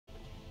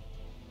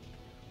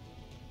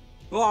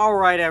Well,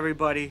 alright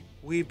everybody,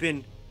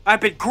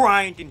 I've been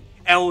grinding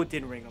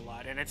Elden Ring a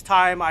lot, and it's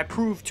time I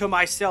prove to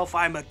myself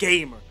I'm a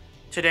gamer.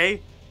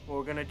 Today, what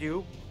we're gonna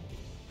do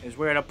is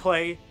we're gonna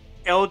play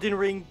Elden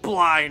Ring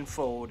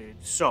blindfolded.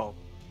 So,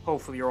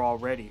 hopefully you're all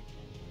ready.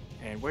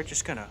 And we're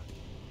just gonna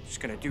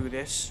do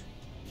this.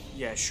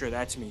 Yeah, sure,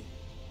 that's me.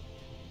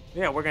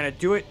 Yeah, we're gonna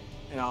do it,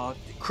 and I'll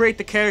create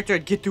the character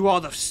and get through all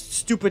the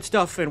stupid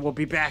stuff, and we'll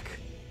be back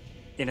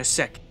in a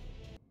sec.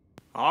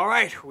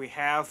 Alright, we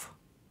have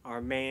our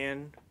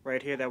man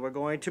right here that we're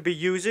going to be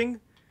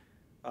using.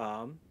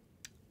 So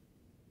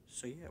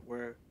yeah,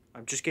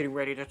 I'm just getting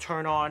ready to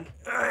turn on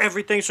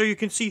everything so you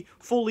can see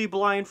fully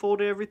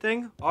blindfolded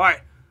everything. All right,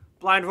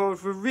 blindfolded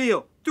for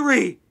real.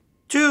 3,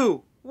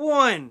 2,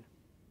 1.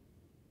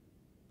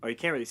 Oh, you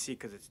can't really see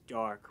because it's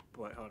dark,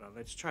 but hold on.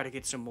 Let's try to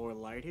get some more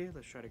light here.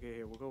 Let's try to get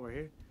here. We'll go right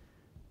here.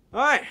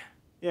 All right.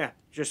 Yeah,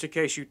 just in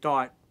case you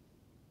thought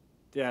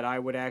that I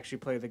would actually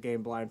play the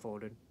game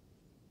blindfolded.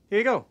 Here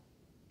you go.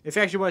 If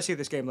you actually want to see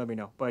this game, let me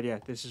know. But yeah,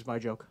 this is my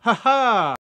joke. Ha ha!